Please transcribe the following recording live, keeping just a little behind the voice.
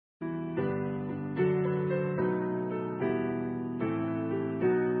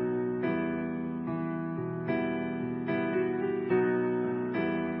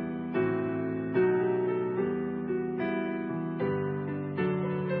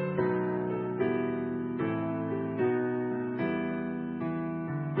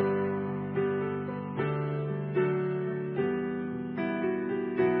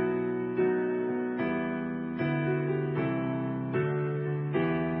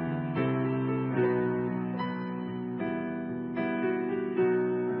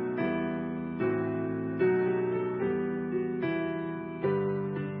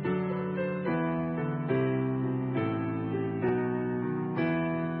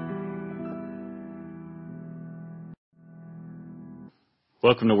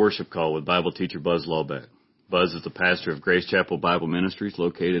Welcome to Worship Call with Bible teacher Buzz Lawbeck. Buzz is the pastor of Grace Chapel Bible Ministries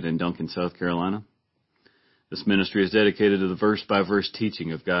located in Duncan, South Carolina. This ministry is dedicated to the verse-by-verse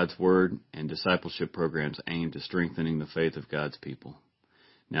teaching of God's Word and discipleship programs aimed at strengthening the faith of God's people.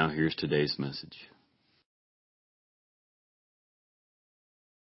 Now here's today's message.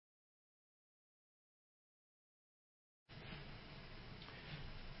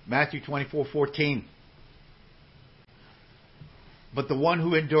 Matthew 24:14. But the one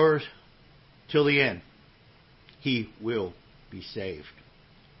who endures till the end, he will be saved.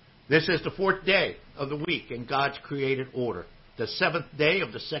 This is the fourth day of the week in God's created order. The seventh day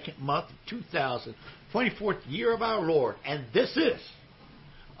of the second month of 2024th year of our Lord. And this is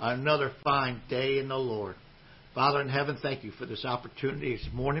another fine day in the Lord. Father in heaven, thank you for this opportunity this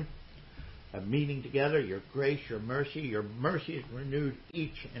morning of meeting together. Your grace, your mercy is renewed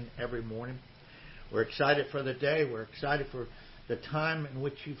each and every morning. We're excited for the day. We're excited for the time in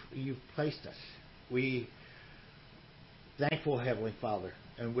which you've placed us. We thankful, Heavenly Father,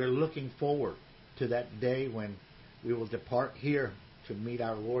 and we're looking forward to that day when we will depart here to meet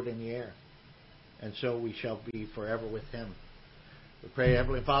our Lord in the air. And so we shall be forever with Him. We pray,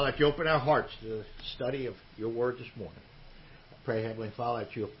 Heavenly Father, that you open our hearts to the study of your word this morning. I pray, Heavenly Father,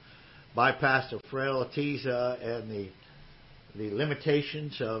 that you'll bypass the frailties and the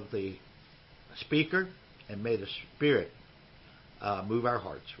limitations of the speaker, and may the Spirit move our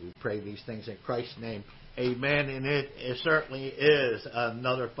hearts. We pray these things in Christ's name. Amen. And it certainly is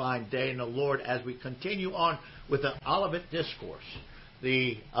another fine day in the Lord as we continue on with the Olivet Discourse.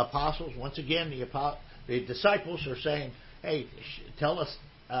 The apostles, once again, the disciples are saying, hey, tell us,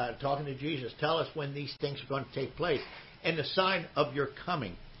 talking to Jesus, tell us when these things are going to take place and the sign of your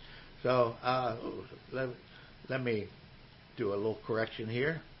coming. So let me do a little correction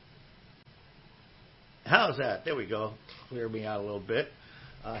here. How's that? There we go. Clear me out a little bit.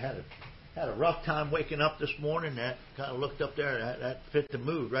 I had a rough time waking up this morning. That kind of looked up there. That fit the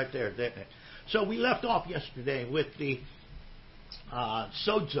mood right there, didn't it? So we left off yesterday with the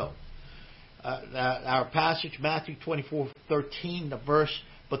sozo. Our passage, Matthew 24:13, the verse,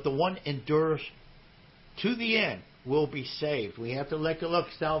 but the one endures to the end will be saved. We have to take a look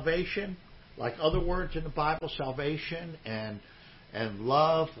at salvation, like other words in the Bible, salvation and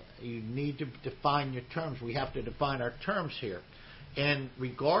love. You need to define your terms. We have to define our terms here. In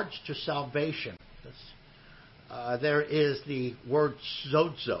regards to salvation, there is the word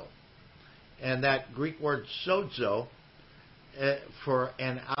sozo. And that Greek word sozo,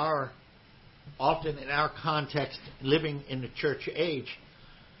 often in our context, living in the church age,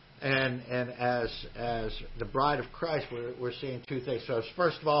 and as the bride of Christ, we're seeing two things. So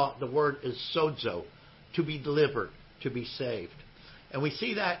first of all, the word is sozo, to be delivered, to be saved. And we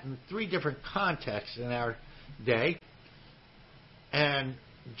see that in three different contexts in our day. And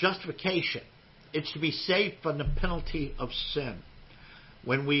justification, it's to be saved from the penalty of sin.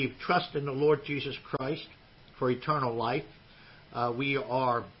 When we trust in the Lord Jesus Christ for eternal life, we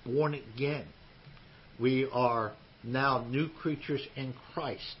are born again. We are now new creatures in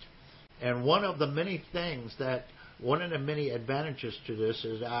Christ. And one of the many advantages to this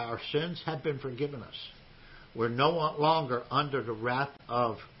is our sins have been forgiven us. We're no longer under the wrath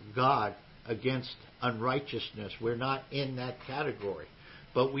of God against unrighteousness. We're not in that category.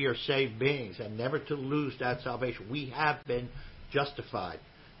 But we are saved beings, and never to lose that salvation. We have been justified.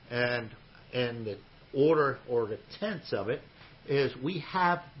 And the order or the tense of it is we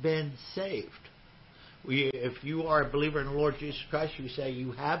have been saved. If you are a believer in the Lord Jesus Christ, you say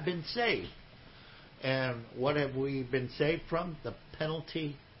you have been saved. And what have we been saved from? The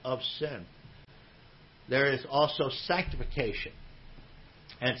penalty of sin. There is also sanctification.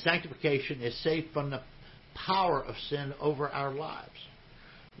 And sanctification is saved from the power of sin over our lives.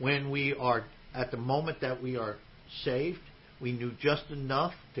 When we are, at the moment that we are saved, we knew just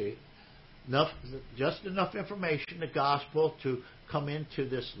enough information, the gospel, to come into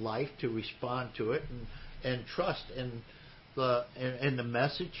this life, to respond to it, and trust in the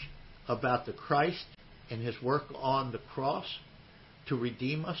message about the Christ and His work on the cross to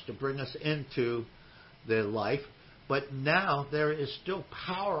redeem us, to bring us into the life. But now there is still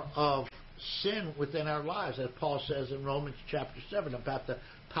power of sin within our lives, as Paul says in Romans chapter 7 about the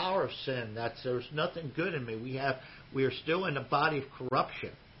power of sin. That there's nothing good in me. We are still in a body of corruption.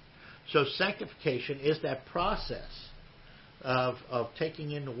 So sanctification is that process of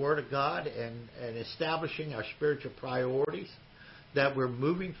taking in the Word of God and establishing our spiritual priorities, that we're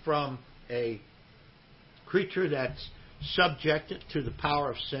moving from a creature that's subjected to the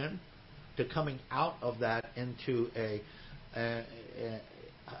power of sin to coming out of that into a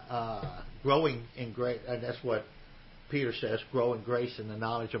growing in great. And that's what Peter says, grow in grace and the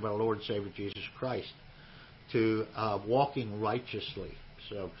knowledge of our Lord and Savior Jesus Christ, to walking righteously.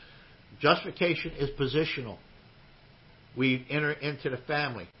 So justification is positional. We enter into the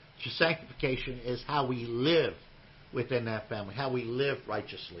family. Sanctification is how we live within that family, how we live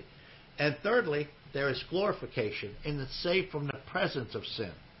righteously. And thirdly, there is glorification, and it's saved from the presence of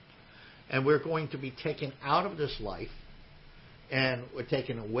sin. And we're going to be taken out of this life, and we're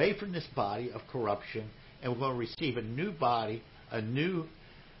taken away from this body of corruption, and we're going to receive a new body, a new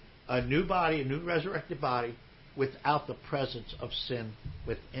resurrected body without the presence of sin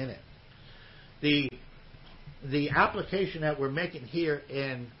within it. The application that we're making here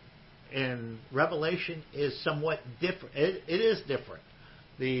in Revelation is somewhat different. It is different.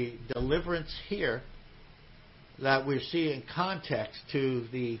 The deliverance here that we see in context to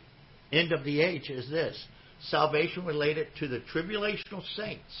the end of the age is this. Salvation related to the tribulational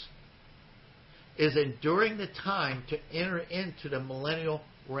saints is enduring the time to enter into the millennial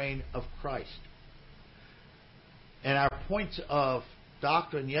reign of Christ. And our points of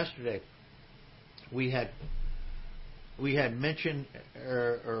doctrine yesterday, we had mentioned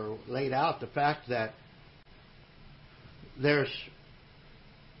or laid out the fact that there's,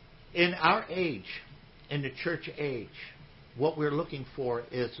 in our age, in the church age, what we're looking for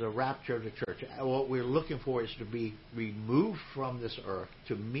is the rapture of the church. What we're looking for is to be removed from this earth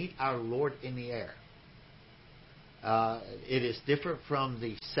to meet our Lord in the air. It is different from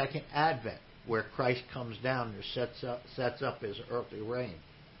the second advent, where Christ comes down and sets up his earthly reign.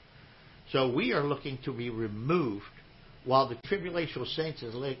 So we are looking to be removed, while the tribulational saints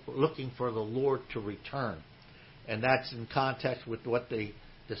is looking for the Lord to return. And that's in context with what the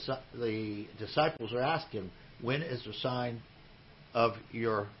disciples are asking. When is the sign of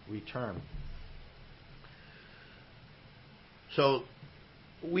your return? So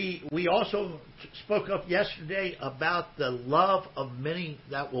we also spoke up yesterday about the love of many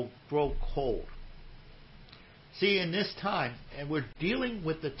that will grow cold. See, in this time, and we're dealing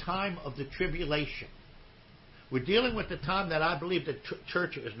with the time of the tribulation. We're dealing with the time that I believe the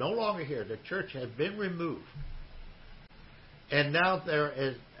church is no longer here. The church has been removed. And now there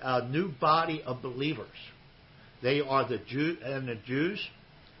is a new body of believers. They are the Jews.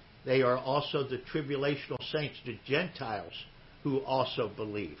 They are also the tribulational saints, the Gentiles, who also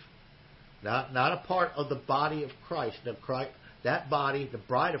believe. Not a part of the body of Christ. That body, the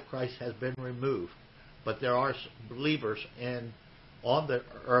bride of Christ, has been removed. But there are believers on the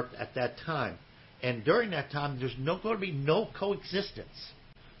earth at that time. And during that time, there's going to be no coexistence,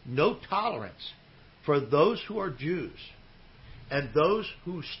 no tolerance for those who are Jews and those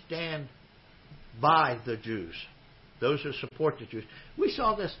who stand by the Jews, those who support the Jews. We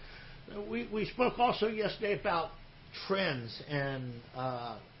saw this. We spoke also yesterday about trends and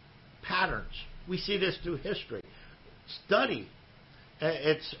patterns. We see this through history. Study.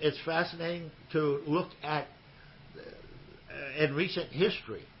 It's fascinating to look at in recent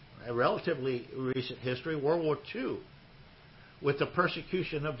history, relatively recent history, World War II, with the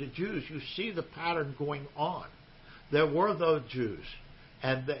persecution of the Jews. You see the pattern going on. There were those Jews,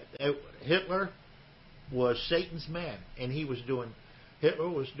 and Hitler was Satan's man, and Hitler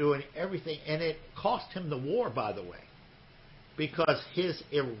was doing everything, and it cost him the war, by the way, because his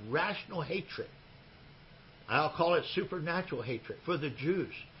irrational hatred, I'll call it supernatural hatred, for the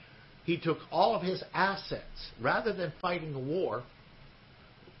Jews. He took all of his assets, rather than fighting the war,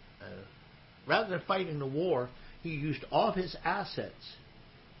 he used all of his assets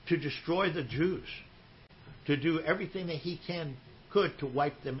to destroy the Jews, to do everything that he could to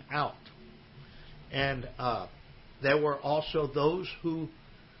wipe them out. And there were also those who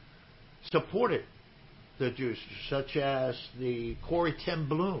supported the Jews, such as the Corrie ten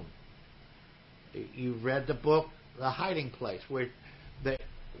Boom. You read the book, The Hiding Place, where the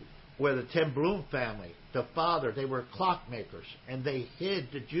ten Boom family, the father, they were clockmakers, and they hid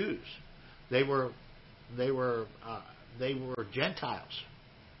the Jews. They were Gentiles,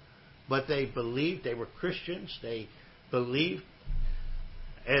 but they believed, they were Christians. They believed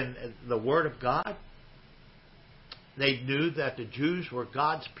in the Word of God. They knew that the Jews were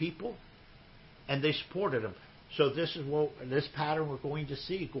God's people, and they supported them. So this pattern we're going to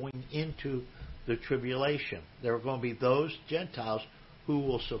see going into the tribulation. There are going to be those Gentiles who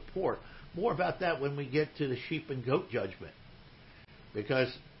will support. More about that when we get to the sheep and goat judgment.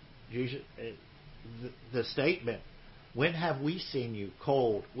 Because Jesus, the statement, when have we seen you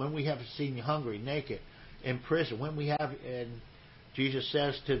cold? When we have seen you hungry, naked, in prison? When we have, and Jesus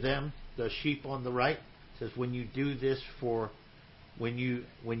says to them, the sheep on the right, says, when you do this when you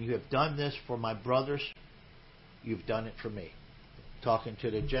have done this for my brothers, you've done it for me. Talking to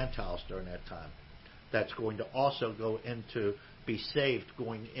the Gentiles during that time. that's going to also be saved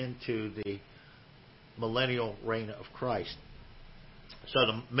going into the millennial reign of Christ. So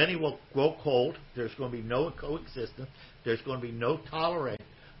many will grow cold. There's going to be no coexistence. There's going to be no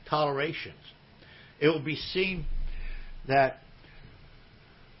tolerations. It will be seen that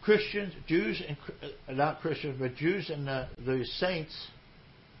Christians, Jews, and not Christians, but Jews and the saints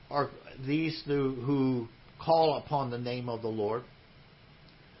are these who call upon the name of the Lord.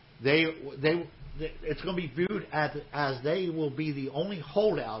 It's going to be viewed as they will be the only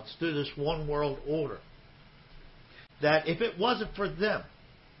holdouts to this one world order. That if it wasn't for them,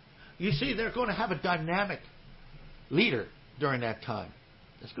 you see, they're going to have a dynamic leader during that time.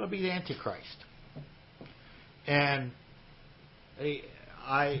 It's going to be the Antichrist. And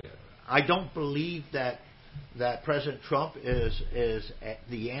I don't believe that President Trump is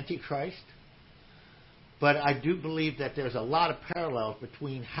the Antichrist, but I do believe that there's a lot of parallels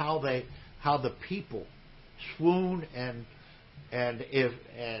between how the people swoon and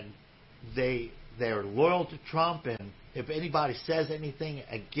they're loyal to Trump, and if anybody says anything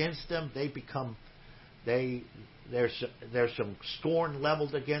against them, there's some scorn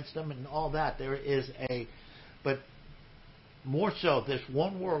leveled against them and all that. But more so, this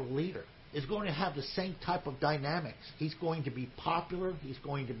one world leader is going to have the same type of dynamics. He's going to be popular. He's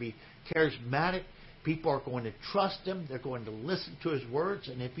going to be charismatic. People are going to trust him. They're going to listen to his words.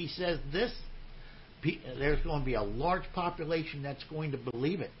 And if he says this, there's going to be a large population that's going to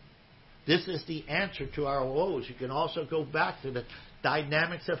believe it. This is the answer to our woes. You can also go back to the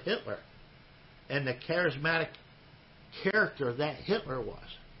dynamics of Hitler and the charismatic character that Hitler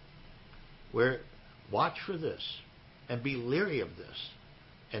was. Watch for this and be leery of this.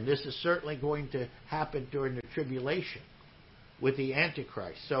 And this is certainly going to happen during the tribulation with the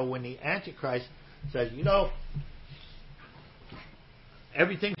Antichrist. So when the Antichrist says,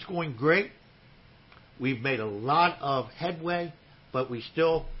 everything's going great, we've made a lot of headway, but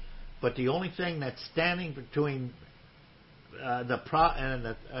the only thing that's standing between the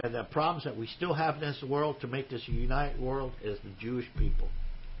problems that we still have in this world to make this a united world is the Jewish people,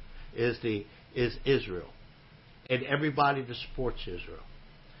 is Israel, and everybody that supports Israel.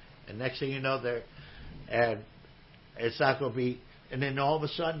 And next thing you know, and it's not going to be. And then all of a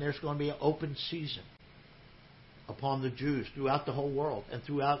sudden, there's going to be an open season upon the Jews throughout the whole world and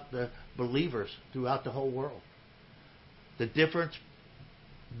throughout the believers throughout the whole world. The difference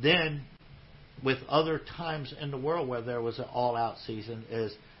then with other times in the world where there was an all-out season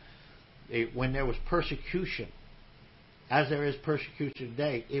is when there was persecution, as there is persecution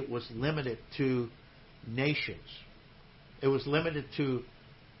today, it was limited to nations. It was limited to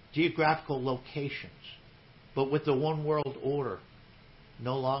geographical locations. But with the one world order,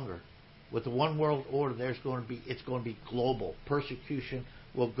 no longer. With the one world order, it's going to be global. Persecution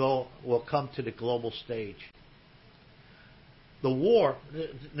will come to the global stage. The war,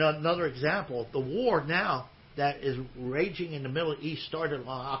 another example, the war now that is raging in the Middle East started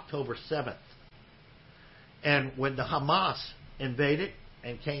on October 7th. And when the Hamas invaded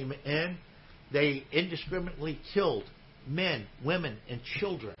and came in, they indiscriminately killed men, women, and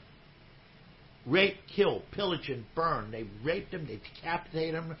children. Rape, kill, pillage, and burn. They raped them. They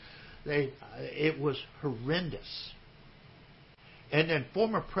decapitated them. It was horrendous. And then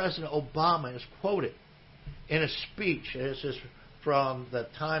former President Obama is quoted in a speech. This is from the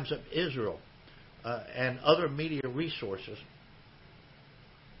Times of Israel and other media resources.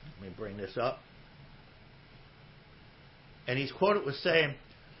 Let me bring this up. And he's quoted with saying,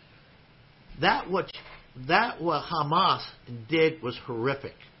 that what Hamas did was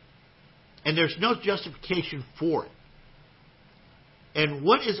horrific. And there's no justification for it. And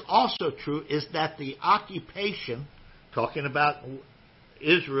what is also true is that the occupation, talking about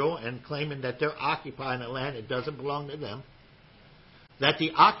Israel and claiming that they're occupying a land that doesn't belong to them, that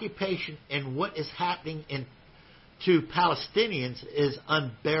the occupation and what is happening to Palestinians is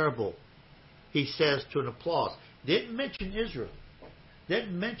unbearable, he says to an applause. Didn't mention Israel.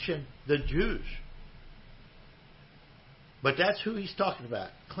 Didn't mention the Jews. But that's who he's talking about,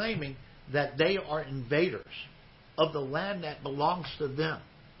 claiming that they are invaders of the land that belongs to them.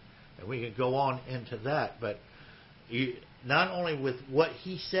 And we can go on into that, but not only with what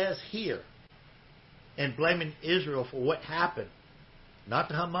he says here and blaming Israel for what happened, not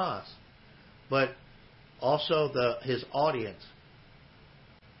the Hamas, but also his audience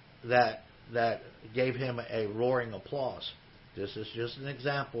that gave him a roaring applause. This is just an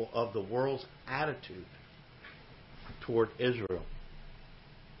example of the world's attitude toward Israel.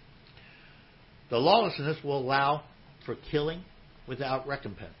 The lawlessness will allow for killing without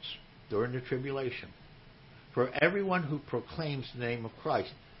recompense during the tribulation. For everyone who proclaims the name of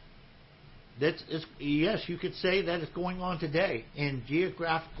Christ. Yes, you could say that it's going on today in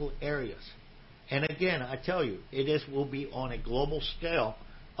geographical areas. And again, I tell you, will be on a global scale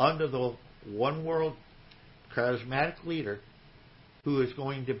under the one world charismatic leader who is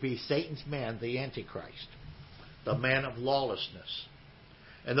going to be Satan's man, the Antichrist, the man of lawlessness.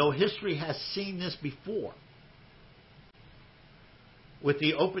 And though history has seen this before, with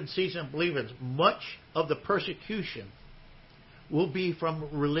the open season of believers, much of the persecution will be from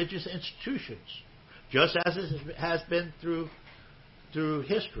religious institutions, just as it has been through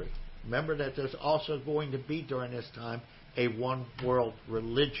history. Remember that there's also going to be during this time a one world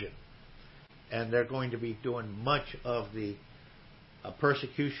religion, and they're going to be doing much of the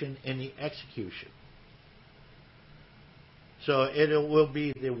persecution and the execution. So it will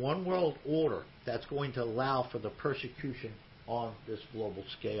be the one world order that's going to allow for the persecution on this global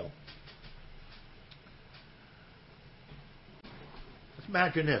scale. Let's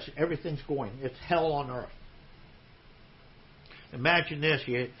imagine this. Everything's going. It's hell on earth. Imagine this.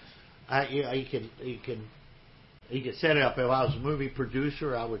 You can set it up. If I was a movie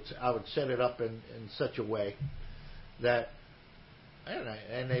producer, I would set it up in such a way that,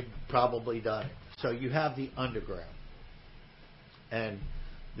 and they've probably done it. So you have the underground. And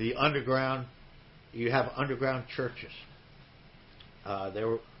the underground, you have underground churches.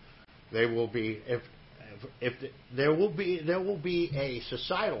 There will be there will be a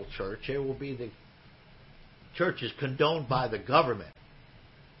societal church. There will be the churches condoned by the government,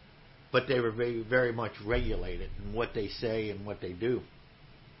 but they were very, very much regulated in what they say and what they do.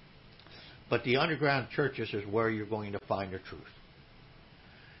 But the underground churches is where you're going to find the truth.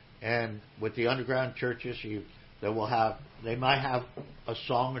 And with the underground churches, they might have a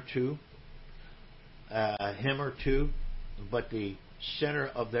song or two, a hymn or two, but the center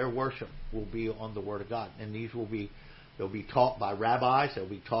of their worship will be on the Word of God. And they'll be taught by rabbis, they'll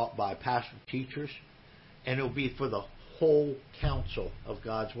be taught by pastor teachers, and it'll be for the whole counsel of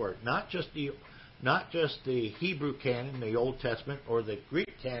God's Word. Not just the Hebrew canon, the Old Testament, or the Greek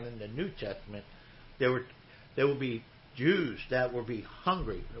canon, the New Testament. There will be Jews that will be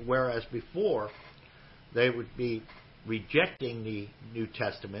hungry, whereas before they would be rejecting the New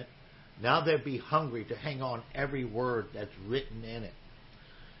Testament. Now they'll be hungry to hang on every word that's written in it,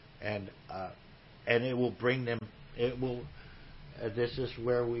 and it will bring them. It will. This is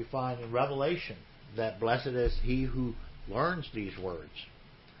where we find in Revelation that blessed is he who learns these words.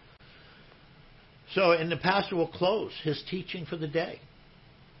 So, and the pastor will close his teaching for the day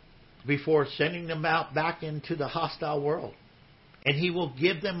before sending them out back into the hostile world. And he will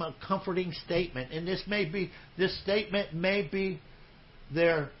give them a comforting statement. And this statement may be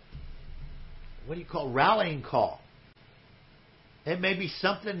their, rallying call. It may be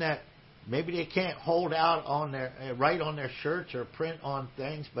something that maybe they can't hold out on write on their shirts or print on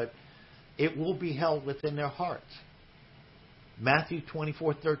things, but it will be held within their hearts. Matthew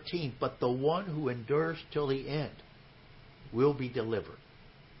 24:13. But the one who endures till the end will be delivered,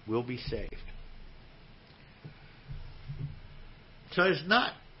 will be saved. So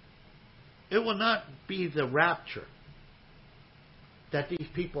it will not be the rapture that these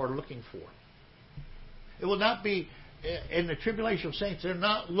people are looking for. It will not be, in the tribulation of saints, they're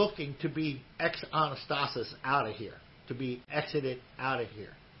not looking to be ex anastasis out of here, to be exited out of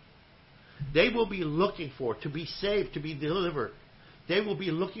here. They will be looking for, to be saved, to be delivered. They will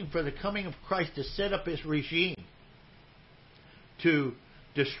be looking for the coming of Christ to set up his regime, to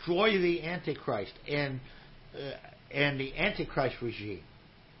destroy the Antichrist and the Antichrist regime.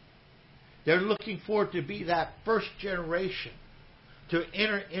 They're looking forward to be that first generation to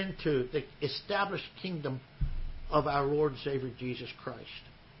enter into the established kingdom of our Lord and Savior Jesus Christ,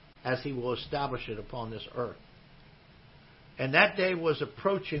 as he will establish it upon this earth. And that day was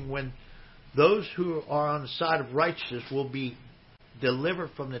approaching when those who are on the side of righteousness will be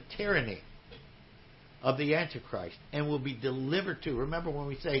delivered from the tyranny of the Antichrist and will be delivered to. Remember, when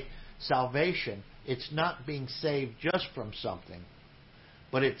we say salvation, it's not being saved just from something,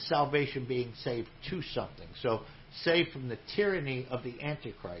 but it's salvation being saved to something. So, saved from the tyranny of the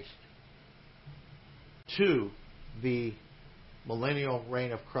Antichrist to the millennial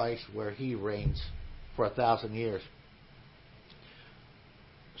reign of Christ, where he reigns for 1,000 years.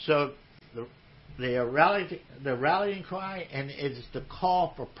 So, the rallying cry, and it is the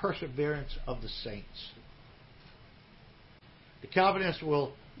call for perseverance of the saints. The Calvinists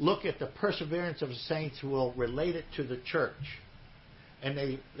will look at the perseverance of the saints, will relate it to the church. And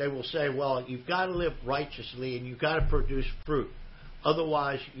they will say, well, you've got to live righteously and you've got to produce fruit.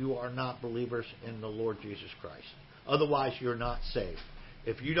 Otherwise, you are not believers in the Lord Jesus Christ. Otherwise, you're not saved.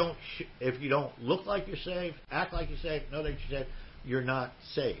 If you don't look like you're saved, act like you're saved, know that you're saved, you're not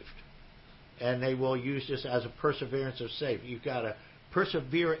saved. And they will use this as a perseverance of saved. You've got to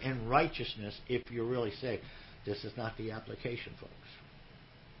persevere in righteousness if you're really saved. This is not the application, folks.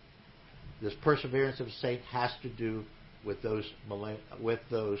 This perseverance of a saint has to do with those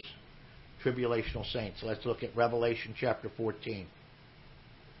tribulational saints. Let's look at Revelation chapter 14.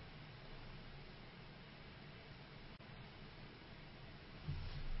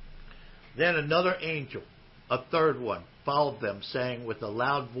 Then another angel, a third one, followed them, saying with a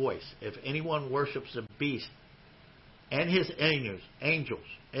loud voice, if anyone worships the beast and his and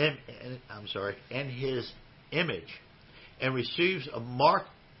his image, and receives a mark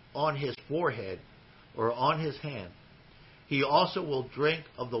on his forehead or on his hand, he also will drink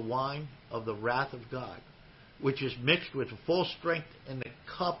of the wine of the wrath of God, which is mixed with full strength in the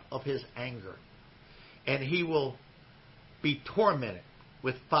cup of his anger. And he will be tormented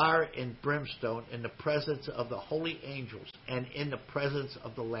with fire and brimstone in the presence of the holy angels and in the presence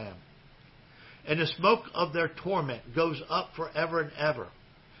of the Lamb. And the smoke of their torment goes up forever and ever.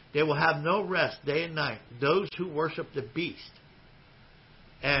 They will have no rest day and night, those who worship the beast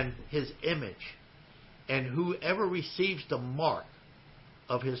and his image, and whoever receives the mark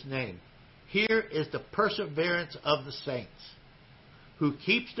of his name. Here is the perseverance of the saints, who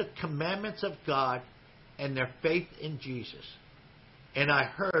keeps the commandments of God and their faith in Jesus. And I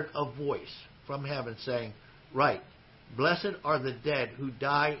heard a voice from heaven saying, Write, blessed are the dead who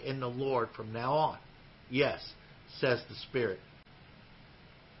die in the Lord from now on. Yes, says the Spirit.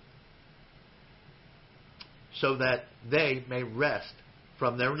 So that they may rest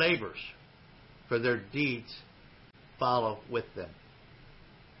from their labors, for their deeds follow with them.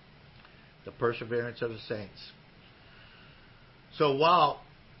 The perseverance of the saints. So while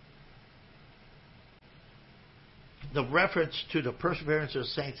the reference to the perseverance of the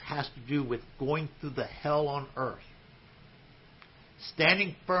saints has to do with going through the hell on earth,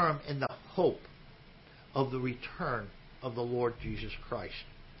 standing firm in the hope of the return of the Lord Jesus Christ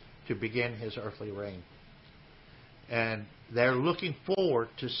to begin his earthly reign. And they're looking forward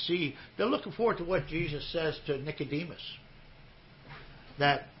to what Jesus says to Nicodemus,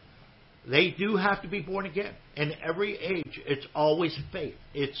 that they do have to be born again. In every age, it's always faith.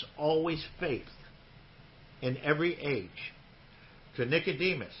 It's always faith. In every age. To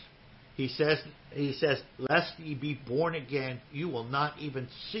Nicodemus, he says, lest ye be born again, you will not even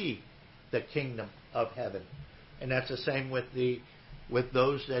see the kingdom of heaven. And that's the same with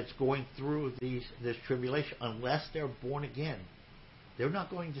those that's going through this tribulation. Unless they're born again, they're not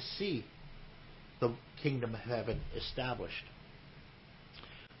going to see the kingdom of heaven established.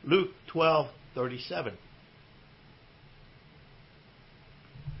 Luke 12:37.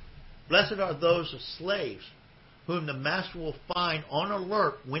 Blessed are those slaves whom the master will find on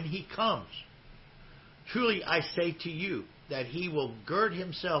alert when he comes. Truly I say to you that he will gird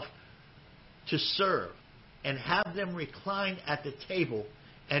himself to serve and have them recline at the table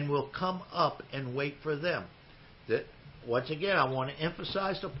and will come up and wait for them. Once again, I want to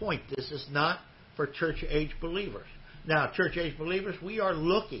emphasize the point. This is not for church-age believers. Now, church-age believers, we are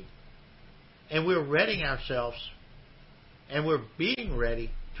looking and we're readying ourselves and we're being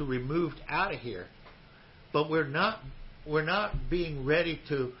ready to be moved out of here. But we're not being ready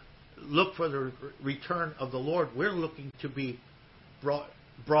to look for the return of the Lord. We're looking to be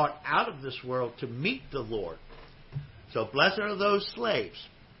brought out of this world to meet the Lord. So blessed are those slaves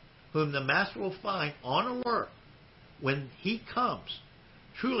whom the master will find on alert when he comes.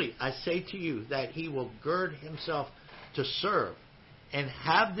 Truly I say to you that he will gird himself to serve and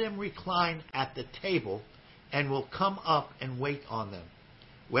have them recline at the table and will come up and wait on them.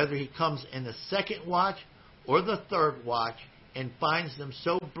 Whether he comes in the second watch or the third watch and finds them,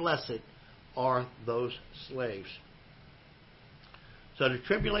 so blessed are those slaves. So the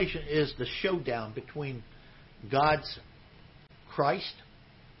tribulation is the showdown between God's Christ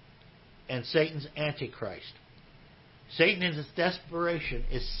and Satan's Antichrist. Satan in his desperation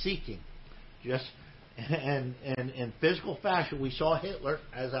is seeking, and in physical fashion, we saw Hitler,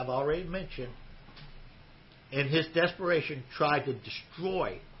 as I've already mentioned, in his desperation tried to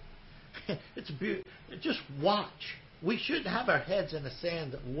destroy. Just watch. We shouldn't have our heads in the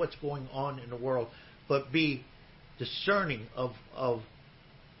sand of what's going on in the world, but be discerning of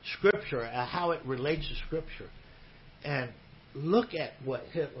Scripture and how it relates to Scripture. And look at what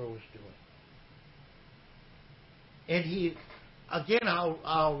Hitler was doing. And he, again,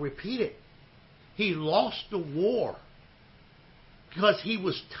 I'll repeat it. He lost the war because he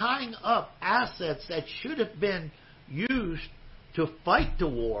was tying up assets that should have been used to fight the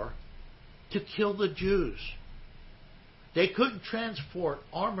war to kill the Jews. They couldn't transport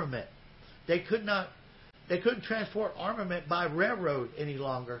armament. They couldn't transport armament by railroad any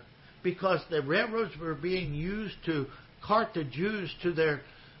longer because the railroads were being used to cart the Jews to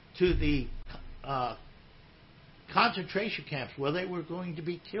the concentration camps where they were going to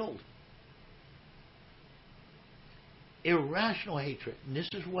be killed. Irrational hatred. And this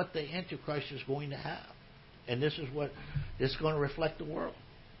is what the Antichrist is going to have. And this is what is going to reflect the world.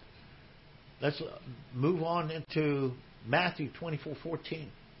 Let's move on into Matthew 24:14.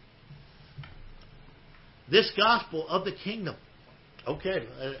 This gospel of the kingdom. Okay,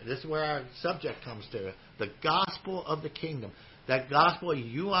 this is where our subject comes to. The gospel of the kingdom. That gospel,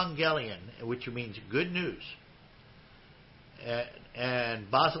 euangelion, which means good news. And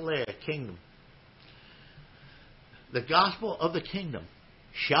basileia, kingdom. The gospel of the kingdom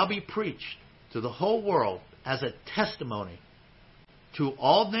shall be preached to the whole world as a testimony to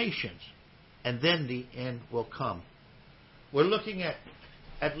all nations, and then the end will come. We're looking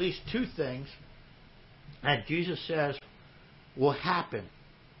at least two things that Jesus says will happen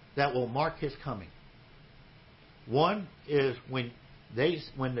that will mark his coming. One is when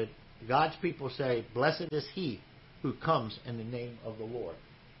God's people say, "Blessed is he who comes in the name of the Lord."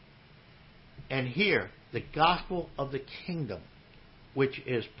 And here, the gospel of the kingdom, which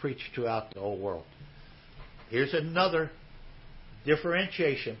is preached throughout the whole world. Here's another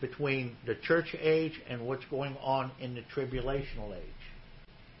differentiation between the church age and what's going on in the tribulational age.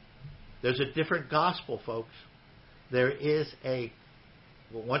 There's a different gospel, folks. There is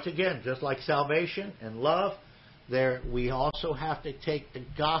once again, just like salvation and love, we also have to take the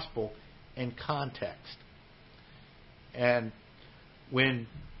gospel in context. And when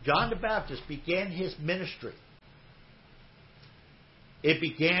John the Baptist began his ministry, it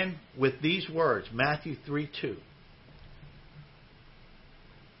began with these words, Matthew 3:2.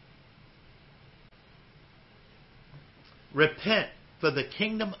 Repent, for the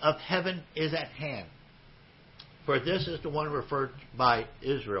kingdom of heaven is at hand. For this is the one referred by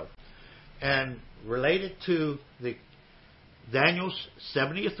Israel. And related to Daniel's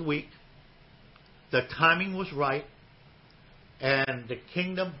 70th week, the timing was right, and the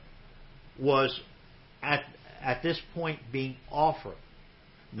kingdom was at this point being offered,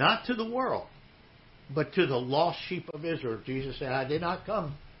 not to the world, but to the lost sheep of Israel. Jesus said, I did not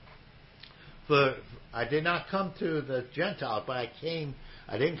come to the Gentiles, but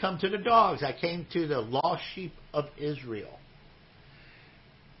I didn't come to the dogs. I came to the lost sheep of Israel.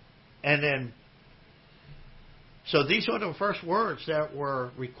 And then, so these were the first words that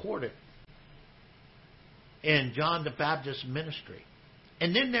were recorded in John the Baptist's ministry.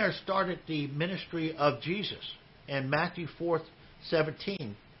 And then there started the ministry of Jesus in Matthew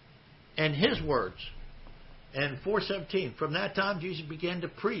 4:17. And his words, and 4:17, from that time Jesus began to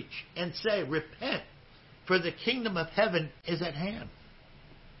preach and say, repent, for the kingdom of heaven is at hand.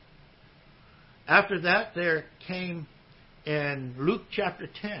 After that, there came in Luke chapter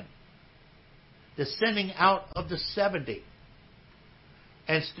 10, the sending out of the 70.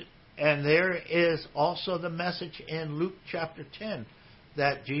 And there is also the message in Luke chapter 10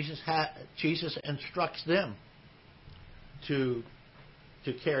 that Jesus instructs them to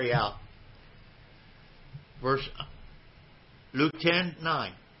carry out. Luke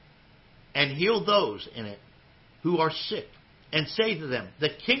 10:9. And heal those in it who are sick, and say to them, the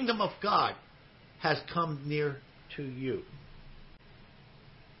kingdom of God has come near to you.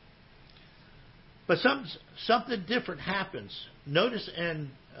 But something different happens. Notice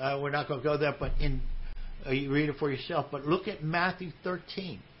we're not going to go there, but you read it for yourself. But look at Matthew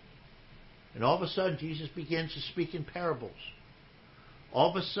 13. And all of a sudden, Jesus begins to speak in parables. All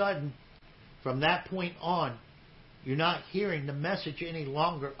of a sudden, from that point on, you're not hearing the message any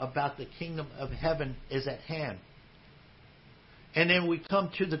longer about the kingdom of heaven is at hand. And then we come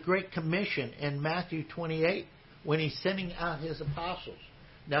to the Great Commission in Matthew 28 when he's sending out his apostles.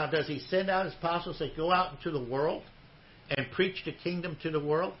 Now, does he send out his apostles that go out into the world and preach the kingdom to the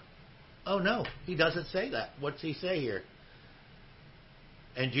world? Oh, no, he doesn't say that. What's he say here?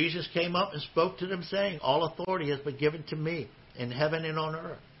 And Jesus came up and spoke to them, saying, all authority has been given to me in heaven and on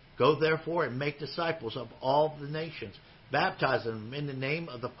earth. Go therefore and make disciples of all the nations, baptizing them in the name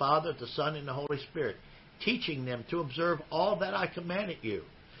of the Father, the Son, and the Holy Spirit, teaching them to observe all that I commanded you.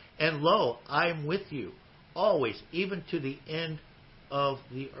 And lo, I am with you always, even to the end of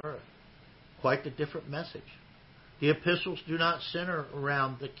the earth. Quite a different message. The epistles do not center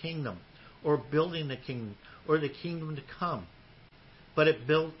around the kingdom or building the kingdom or the kingdom to come. But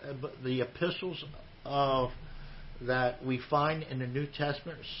the epistles that we find in the New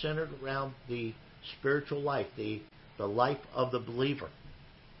Testament are centered around the spiritual life, the life of the believer.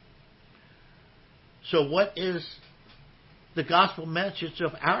 So what is the gospel message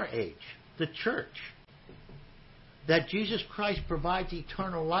of our age, the church? That Jesus Christ provides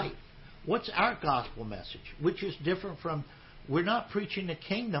eternal life What's our gospel message? Which is different from, we're not preaching the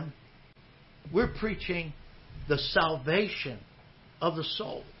kingdom. We're preaching the salvation of the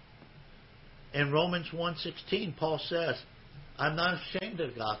soul. In Romans 1:16, Paul says, I'm not ashamed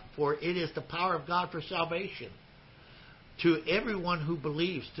of the gospel, for it is the power of God for salvation to everyone who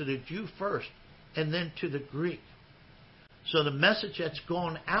believes, to the Jew first, and then to the Greek. So the message that's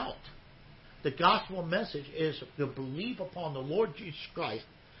gone out, the gospel message, is to believe upon the Lord Jesus Christ,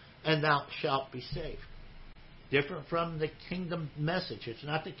 and thou shalt be saved. Different from the kingdom message. It's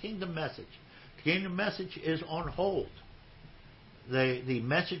not the kingdom message. The kingdom message is on hold. The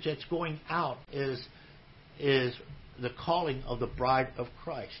message that's going out is the calling of the bride of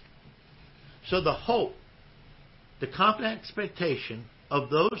Christ. So the hope, the confident expectation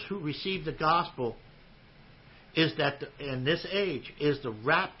of those who receive the gospel is that in this age is the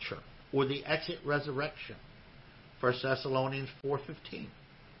rapture or the exit resurrection. 1 Thessalonians 4:15.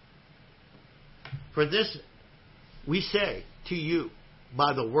 For this we say to you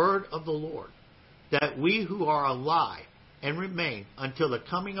by the word of the Lord, that we who are alive and remain until the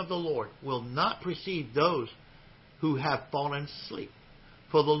coming of the Lord will not precede those who have fallen asleep.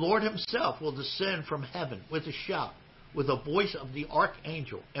 For the Lord himself will descend from heaven with a shout, with the voice of the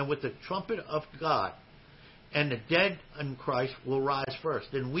archangel, and with the trumpet of God. And the dead in Christ will rise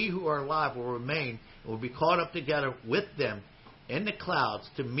first. Then we who are alive will remain and will be caught up together with them in the clouds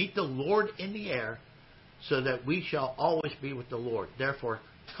to meet the Lord in the air, so that we shall always be with the Lord. Therefore,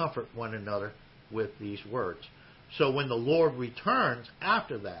 comfort one another with these words. So when the Lord returns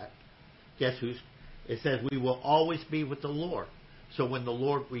after that, guess who's? It says we will always be with the Lord. So when the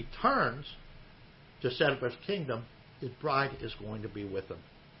Lord returns to set up his kingdom, his bride is going to be with him.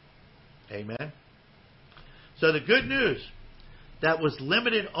 Amen. So the good news that was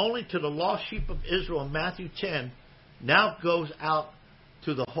limited only to the lost sheep of Israel in Matthew 10 now goes out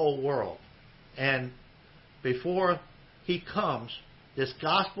to the whole world. And before he comes, this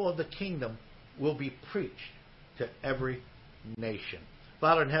gospel of the kingdom will be preached to every nation.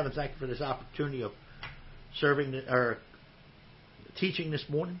 Father in heaven, thank you for this opportunity of teaching this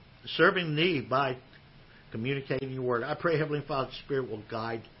morning, serving thee by communicating your word. I pray, Heavenly Father, the Spirit will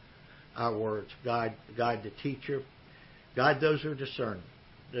guide our words, guide the teacher, guide those who are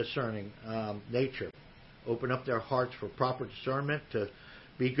discerning nature. Open up their hearts for proper discernment, to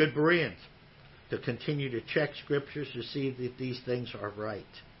be good Bereans, to continue to check scriptures to see that these things are right.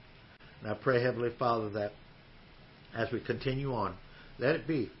 And I pray, Heavenly Father, that as we continue on, let it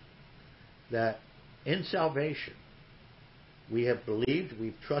be that in salvation we have believed,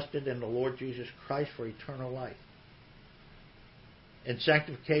 we've trusted in the Lord Jesus Christ for eternal life. In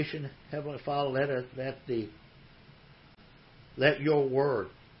sanctification, Heavenly Father, let your word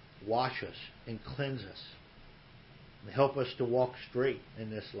wash us and cleanse us and help us to walk straight in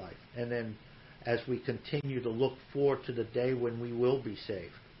this life. And then as we continue to look forward to the day when we will be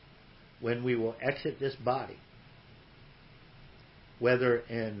saved, when we will exit this body, whether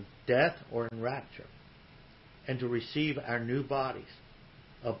in death or in rapture, and to receive our new bodies,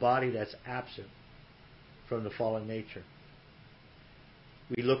 a body that's absent from the fallen nature.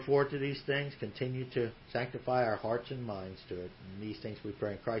 We look forward to these things, continue to sanctify our hearts and minds to it. And these things we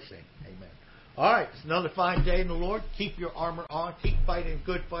pray in Christ's name. Amen. All right, it's another fine day in the Lord. Keep your armor on. Keep fighting a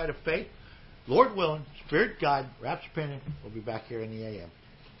good fight of faith. Lord willing, Spirit guide, Rapture pending. We'll be back here in the AM.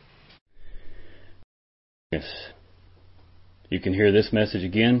 Yes. You can hear this message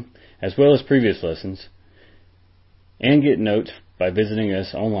again, as well as previous lessons, and get notes by visiting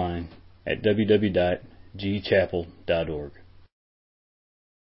us online at www.gchapel.org.